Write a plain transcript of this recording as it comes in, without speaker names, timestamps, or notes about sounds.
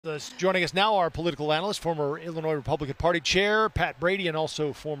Joining us now, our political analyst, former Illinois Republican Party chair Pat Brady, and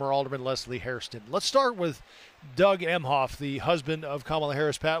also former Alderman Leslie Hairston. Let's start with Doug Emhoff, the husband of Kamala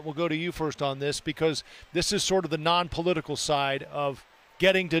Harris. Pat, we'll go to you first on this because this is sort of the non-political side of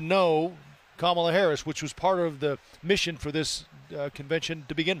getting to know Kamala Harris, which was part of the mission for this convention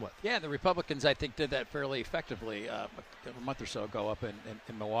to begin with. Yeah, the Republicans, I think, did that fairly effectively a month or so ago up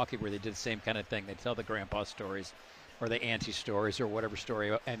in Milwaukee, where they did the same kind of thing. They tell the grandpa stories or the auntie stories or whatever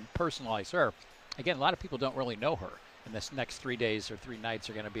story and personalize her. Again, a lot of people don't really know her. And this next 3 days or 3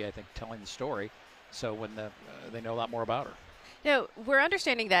 nights are going to be, I think, telling the story. So when they know a lot more about her. Now, we're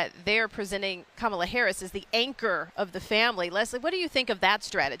understanding that they're presenting Kamala Harris as the anchor of the family. Leslie, what do you think of that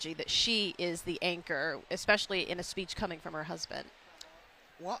strategy, that she is the anchor, especially in a speech coming from her husband?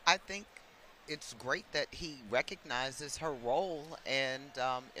 Well, I think it's great that he recognizes her role and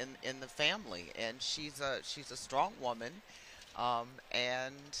in the family, and she's a strong woman,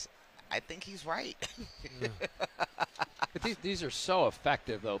 and I think he's right. But these are so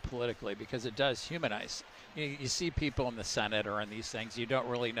effective, though, politically, because it does humanize. You see people in the Senate or in these things, you don't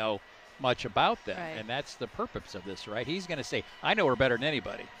really know much about them, right. And that's the purpose of this, right? He's going to say, I know her better than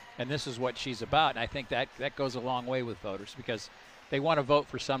anybody, and this is what she's about. And I think that goes a long way with voters, because they want to vote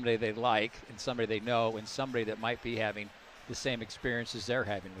for somebody they like and somebody they know and somebody that might be having the same experiences they're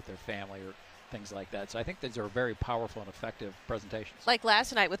having with their family or things like that. So I think these are very powerful and effective presentations. Like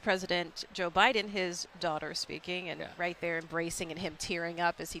last night with President Joe Biden, his daughter speaking, and Yeah. right there embracing and him tearing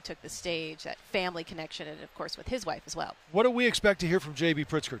up as he took the stage, that family connection, and of course with his wife as well. What do we expect to hear from J.B.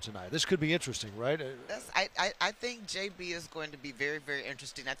 Pritzker tonight? This could be interesting, right? I think JB is going to be very, very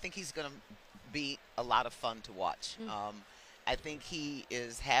interesting. I think he's going to be a lot of fun to watch. I think he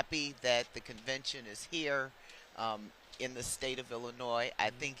is happy that the convention is here in the state of Illinois. I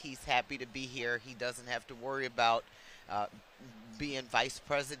think he's happy to be here. He doesn't have to worry about being vice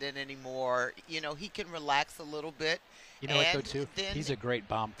president anymore. You know, he can relax a little bit. You know what, though, too? He's a great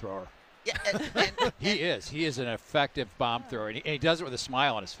bomb thrower. Yeah, He is. He is an effective bomb thrower, and he does it with a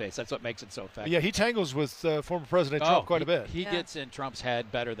smile on his face. That's what makes it so effective. Yeah, he tangles with former President Trump quite a bit. He gets in Trump's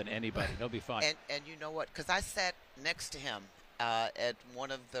head better than anybody. He'll be fine. And you know what? Because I sat next to him at one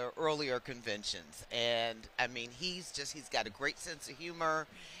of the earlier conventions, and I mean, he's got a great sense of humor,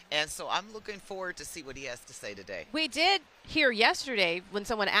 and so I'm looking forward to see what he has to say today. We did hear yesterday when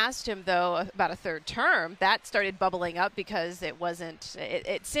someone asked him, though, about a third term, that started bubbling up because it wasn't,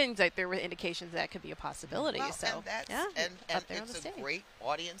 it seems like there were indications that could be a possibility. Well, so, and up there on the it's a stage. great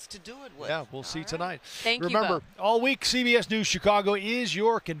audience to do it with. Yeah, we'll see tonight. Thank you Remember, both. all week, CBS News Chicago is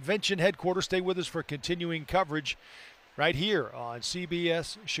your convention headquarters. Stay with us for continuing coverage right here on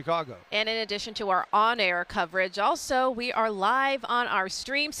CBS Chicago. And in addition to our on-air coverage, also we are live on our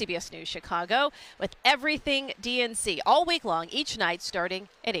stream, CBS News Chicago, with everything DNC all week long, each night starting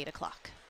at 8 o'clock.